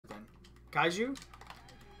Kaiju?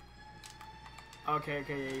 Okay,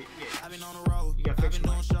 yeah. I've been on the road. You got fiction. I've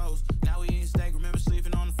been doing shows. Now we eating steak. Remember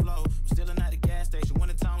sleeping on the floor. Still at the gas station when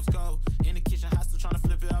the times go. In the kitchen, hot still trying to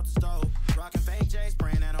flip it out the stove. Rocking fake J's,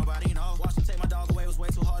 praying that nobody know. Watching take my dog away was way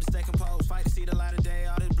too hard to stay composed. Fight to see the light of day.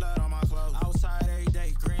 All this blood on my clothes. I was tired every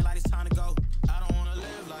day. Green light, it's time to go. I don't wanna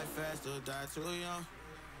live life fast or die too young.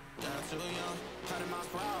 Die too young. 100 miles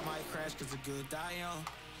per hour might crash 'cause the good die young.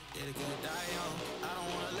 Yeah, the good die young. I don't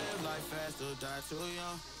wanna live life fast or die too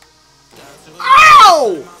young.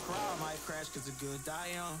 Ow! Might crash 'cause the good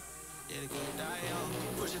die young. Yeah, the good die young.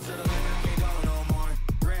 Push it to the limit, can't go no more.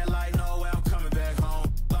 Red light, no way, I'm coming back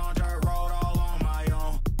home. Long dirt road, all on my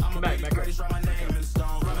own. I'm a baby British, write my name in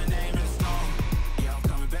stone. Write my name in stone. Yeah, I'm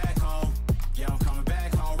coming back home. Yeah, I'm coming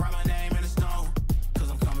back home. Write my name in stone. 'Cause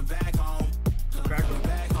I'm coming back home. 'Cause I'm coming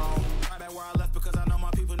back home. Right back where I left because I know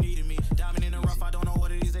my people needed me. Diamond in the rough, I don't know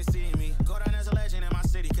what it is they see in me. Go down as a legend in my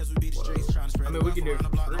city 'cause we beat the streets. Trying to spread I mean, we can do it.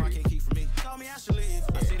 I should leave.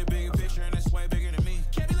 I see the bigger picture and it's way bigger than me.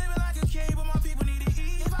 Can't be living like a king, but my people need to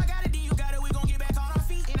eat. If I got it, then you got it. We gon' get back on our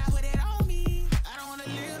feet, and I put it on me. I don't wanna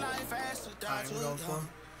live life fast or die too young. Die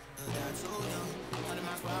too young. 100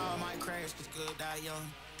 miles per hour might crash 'cause good die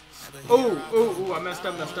young. Ooh, I messed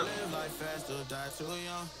up. Live life fast or die too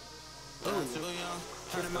young. Die too young.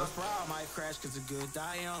 100 miles per hour might crash 'cause the good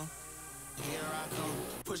die young. Here I come.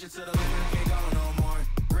 Push it to the limit, can't go no more.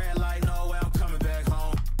 Red light, no way, I'm coming back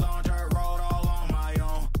home. Long dirt road, all on my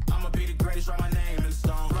own. I'ma be the greatest, write my name in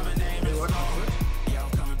stone. Write my name in stone. Yeah,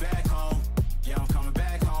 I'm coming back home. Yeah, I'm coming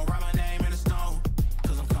back home. Write my name in stone.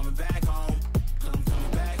 'Cause I'm coming back home. 'Cause I'm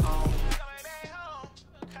coming back home.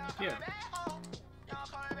 Yeah.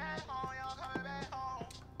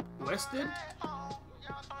 Wested?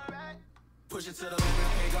 Push it to the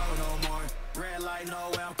limit, can't go no more. Red light, no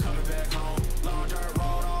way, I'm coming back home. Long dirt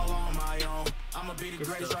road, all on my own. I'ma be the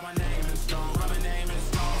greatest, write my name in stone. Write my name in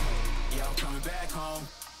stone. Yeah, I'm coming back home.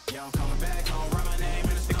 Yeah, I'm coming back home. Write my name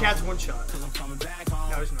in stone. The cat's one shot. 'Cause I'm coming back home.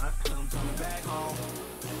 No, he's not. 'Cause I'm coming back home.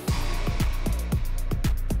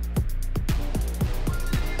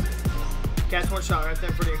 Cat's one shot right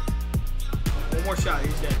there for you. One more shot,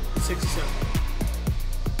 he's dead. 67.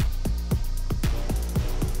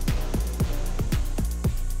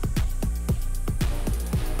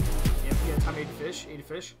 Time to eat a fish. Eat a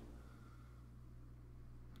fish.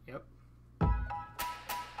 Yep.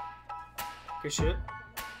 Good shit.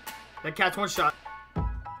 That cat's one shot.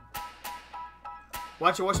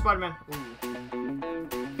 Watch it. Watch Spider-Man.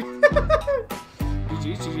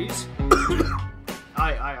 GG's.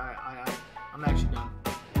 I'm actually done.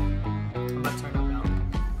 I'm about to turn up now.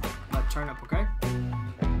 I'm about to turn up, okay?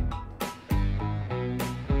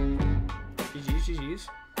 GG's.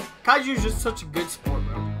 Kaiju's just such a good sport,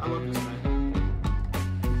 bro. I love this guy.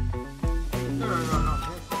 No.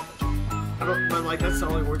 I don't, but like, that's the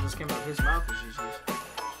only word that came out of his mouth is GG's.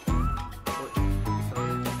 What? You feel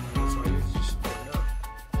me? That's why he's just putting it up.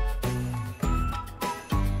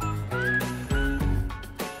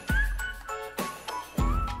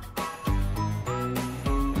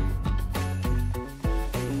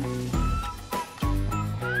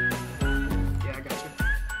 Yeah, I got you.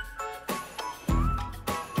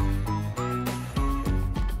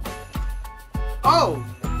 Oh!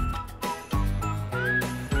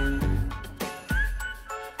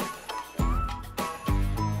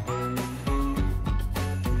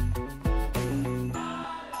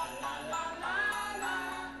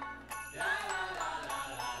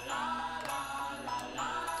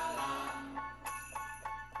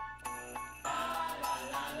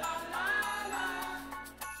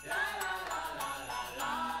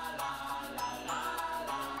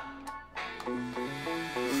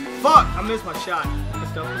 Fuck! I missed my shot.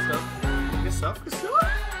 Good stuff.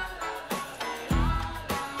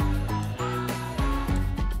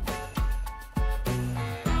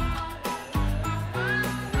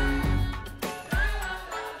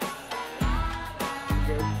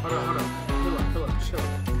 Good. Hold on. Chill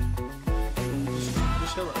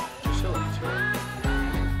up. Just chill up.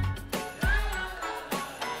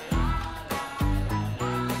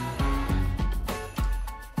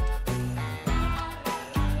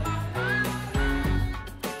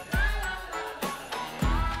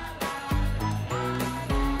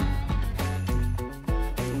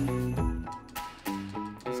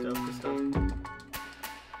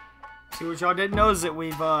 See, what y'all didn't know is that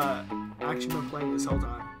we've actually been playing this whole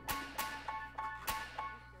time.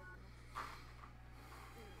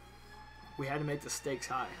 We had to make the stakes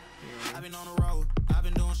high. You know? I've been on the road, I've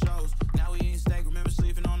been doing shows. Now we eating steak, remember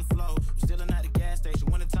sleeping on the floor. Still at the gas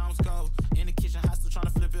station when the times go. In the kitchen, hot still trying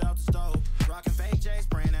to flip it out the stove. Rocking fake J's,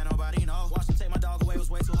 praying that nobody know. Watching take my dog away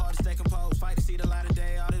was way too hard to stay composed.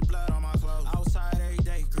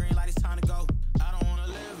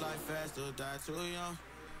 too young.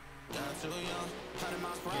 Die too young. 100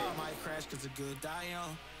 miles per hour might crash cause the good die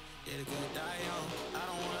young. Yeah, the good die young. I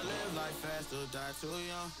don't wanna live life fast or die too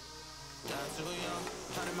young. Die too young.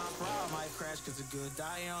 100 miles per hour might crash cause the good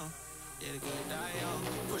die young. Yeah, the good die young.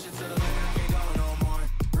 Push it to the limit, I can't go no more.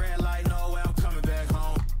 Red light, no way, I'm coming back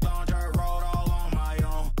home. Long dirt road all on my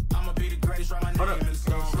own. I'ma be the greatest, write my name in the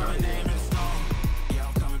stone. Write my name in the stone. Yeah,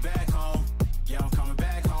 I'm coming back home. Yeah, I'm coming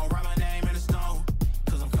back home. Write my name in the stone.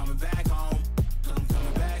 Cause I'm coming back home. Cause I'm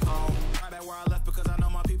coming back home. Right back where I left because I know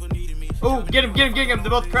my people needed me. Oh, get him. They're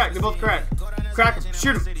both cracked. Crack him.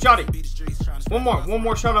 Shoot him. Shot him. One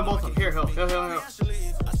more shot on both of them. Here, Hill.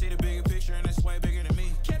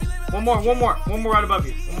 One more right above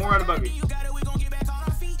you.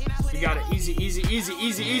 You got it.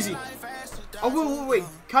 Easy. Oh, wait.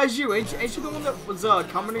 Kaiju, ain't you the one that was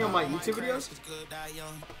commenting on my YouTube videos?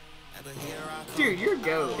 Dude, you're a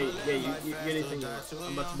goat. Hey, you get anything you want.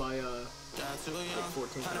 I'm about to buy, like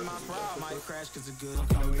 14,000.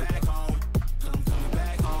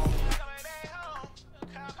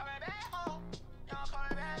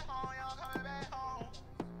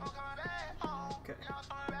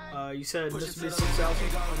 You said this would be 6,000.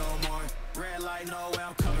 Red light, no way,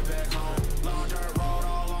 I'm coming back home. Long dirt road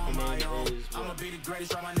all on my own. I'ma be the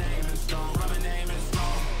greatest, write my name in stone. Write my name in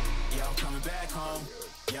stone. Yeah, I'm coming back home.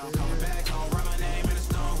 Yeah, I'm coming back home. Write my name in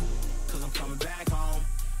stone. Cause I'm coming back home.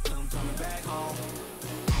 Cause I'm coming back home.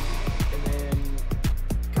 And then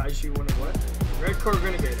Kaiju wanted what? Red Core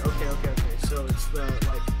Renegade. Okay. So it's the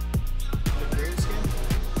like the green skin?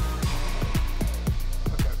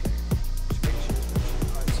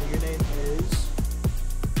 Your name is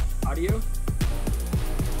Audio.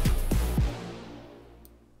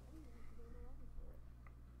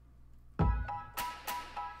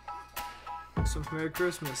 So Merry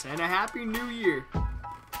Christmas and a Happy New Year.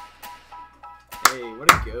 Hey, way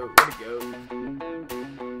to go.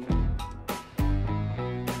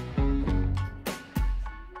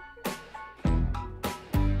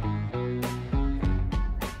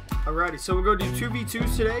 Alrighty, so we're going to do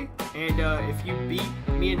 2v2s today, and if you beat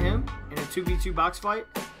me and him in a 2v2 box fight,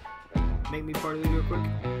 make me part of the real quick,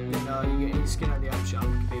 then you get any skin at the item shop. It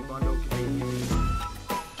can be a bundle, it can be anything.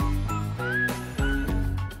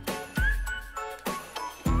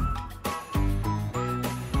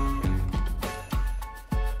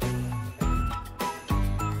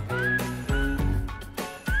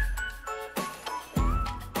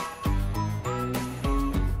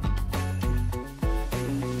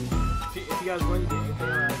 If you guys win, you get anything on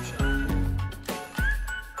the item shop.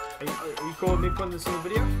 Are you cool with me putting this in the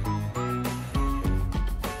video?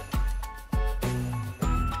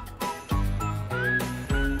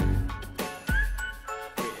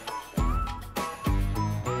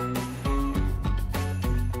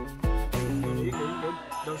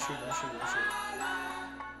 Don't shoot.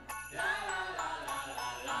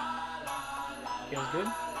 You guys good?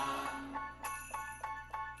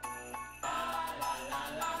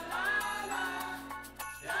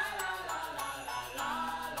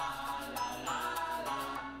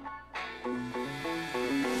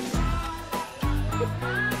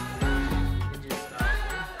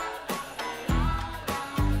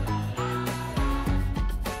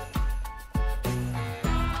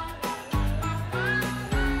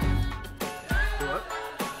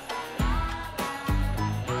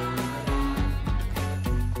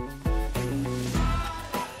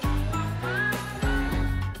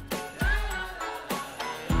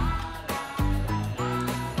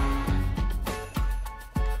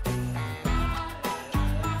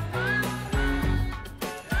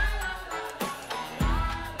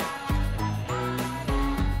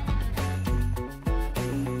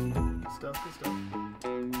 Good stuff.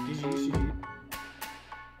 GG.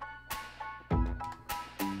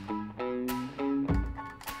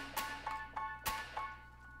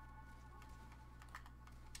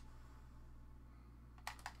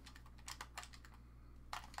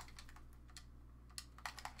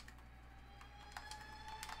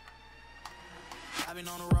 I've been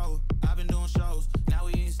on the road, I've been doing shows. Now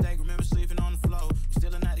we eating steak, remember sleeping on the floor.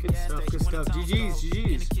 Still in at the gas station. Good stuff. GG's.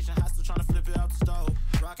 In the kitchen, hostile trying to flip it out the stove.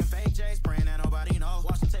 Rocking fake J's, praying that nobody knows.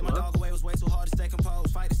 Watch them take my dog away, was way too hard to stay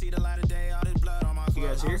composed. Fight to see the light of day, all this blood on my clothes. You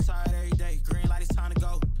guys here? I'm tired every day, green light, it's time to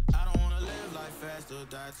go. I don't wanna live life fast or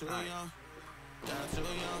die too young.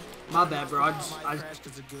 My bad, bro. I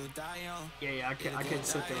could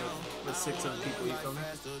sit there with 6 other people. You feel me?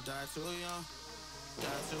 Yeah.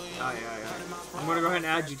 I'm gonna go ahead and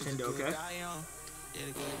add you, Tindo. Okay.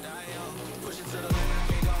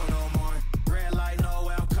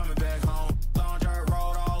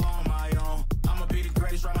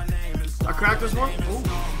 I cracked this one. Ooh.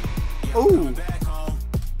 Ooh.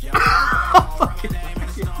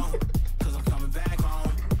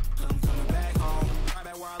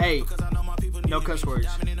 Hey, no cuss words.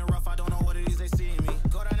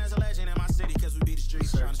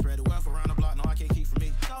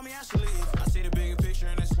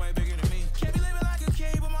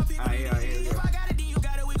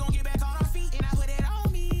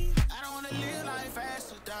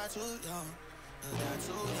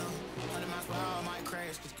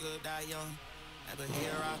 But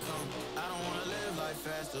here I come. I don't wanna live life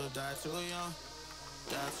fast or die too young.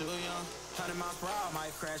 Die too young. 100 miles per hour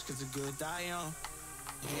might crash cause it's good die young.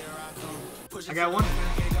 Here I come. I got one.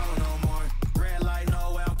 Can't go no more. Red light,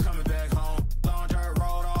 no way, I'm coming back home. Long dirt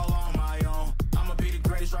road all on my own. I'ma be the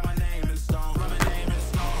greatest, write my name in the stone. Write my name in the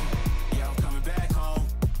stone. Yeah, I'm coming back home.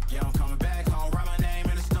 Yeah, I'm coming back home. Write my name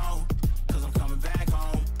in the stone. Cause I'm coming back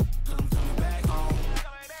home. Cause I'm coming back home.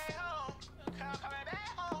 Coming back home. I'm coming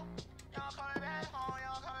back home. Y'all coming back home.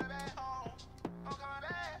 Y'all coming back home. I'm coming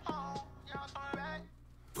back home. Y'all coming back.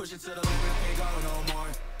 Push it to the limit, can't go no more.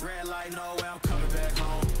 Red light, no way, I'm coming back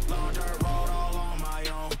home. Long dirt road all on my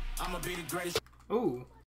own. I'ma be the greatest. Ooh.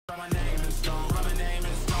 Write my name in stone. Write my name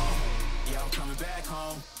in stone. Yeah, I'm coming back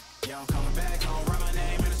home. Yeah, I'm coming back home. Write my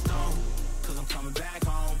name in stone. Cause I'm coming back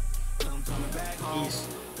home. Cause I'm coming back home. East.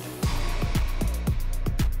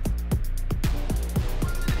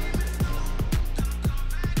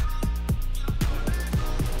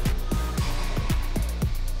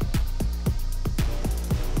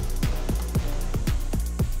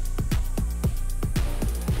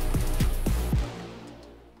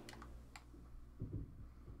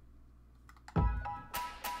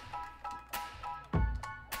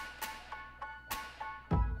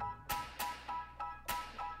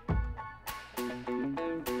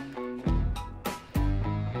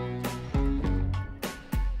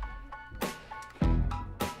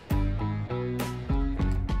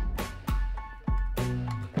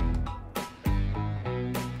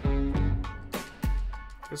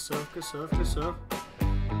 Good stuff, good stuff, good stuff.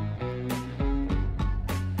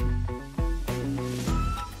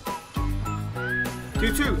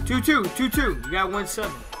 Two. You got 1-7.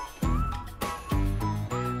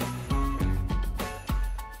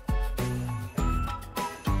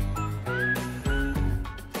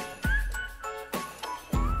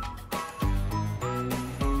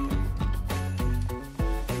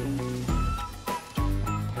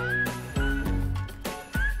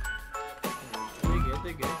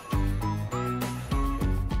 They good.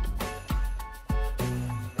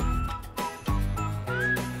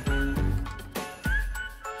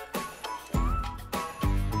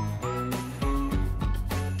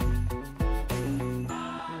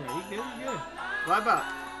 Vibe out.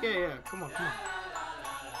 Yeah. Come on.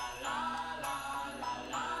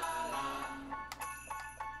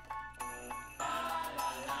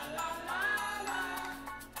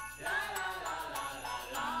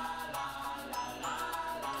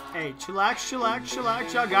 Hey, chillax.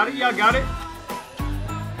 Y'all got it.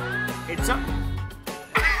 It's up.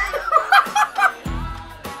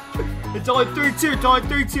 It's only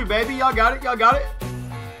 3-2. Baby. Y'all got it. Y'all got it.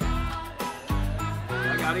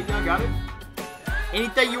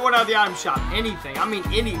 Anything you want out of the item shop. Anything. I mean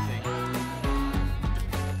anything.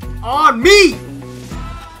 On me!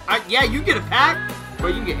 Yeah, you get a pack. Bro,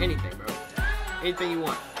 you can get anything, bro. Anything you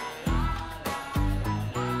want.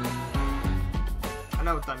 I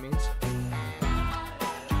know what that means.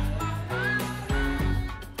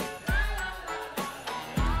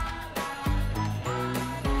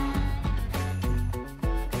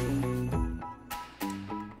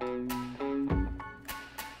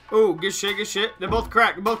 Ooh, good shit. They're both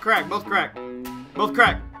cracked. Ooh.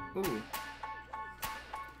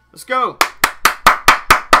 Let's go.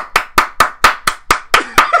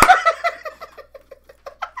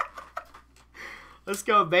 Let's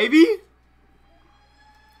go, baby.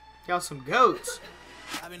 Got some goats.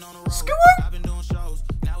 Scoop.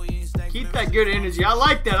 Keep that good energy. I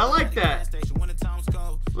like that.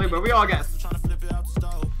 Look, bro, we all got.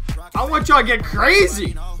 I want y'all to get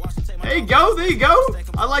crazy. There you go.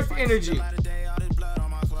 I like the energy.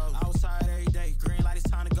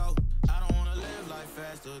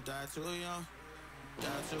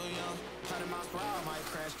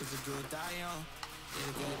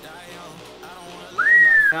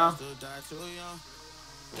 Yeah.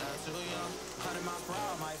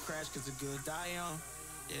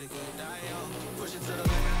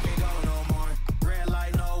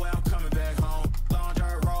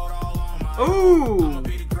 Ooh.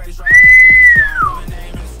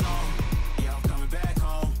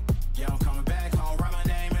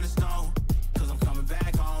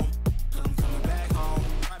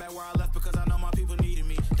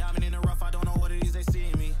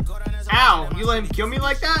 You let him kill me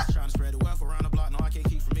like that?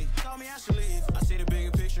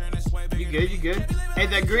 You good? You good? Hey,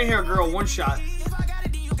 that green hair girl, one shot.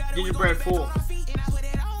 Gingerbread full.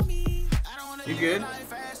 You good?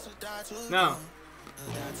 No.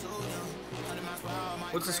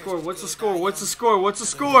 What's the score? What's the score? What's the score? What's the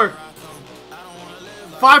score?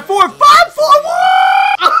 5-4. 5-4.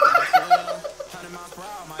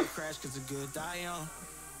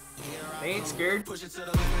 They ain't scared. They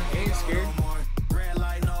ain't scared.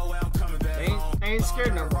 They ain't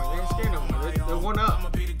scared no more. They ain't scared no more. They're one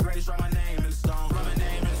up.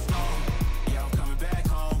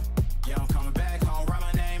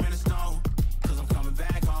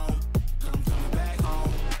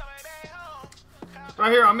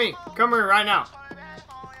 Right here on me. Come here right now.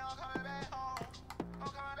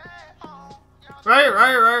 Right here, right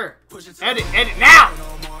here, right here. Edit, edit now!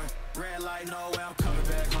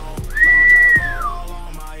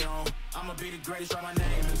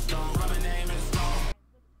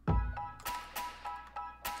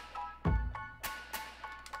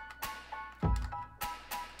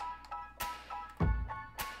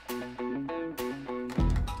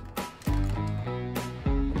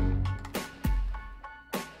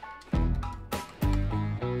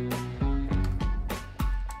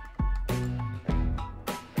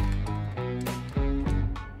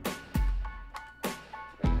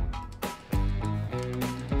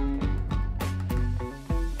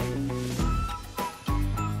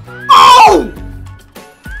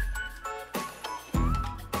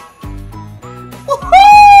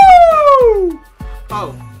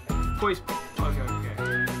 Oh, poise. Okay.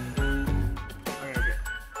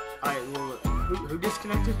 Alright, well, who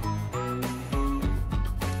disconnected?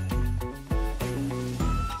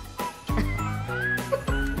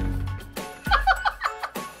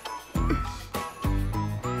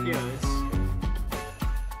 Yeah, it's...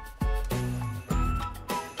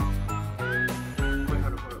 Wait,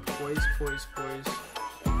 hold up. Poise.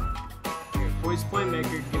 Okay, poise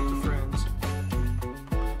playmaker, gift to friends.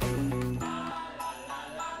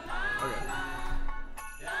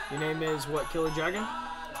 Your name is what? Killer Dragon?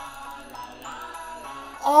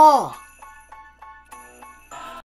 Oh!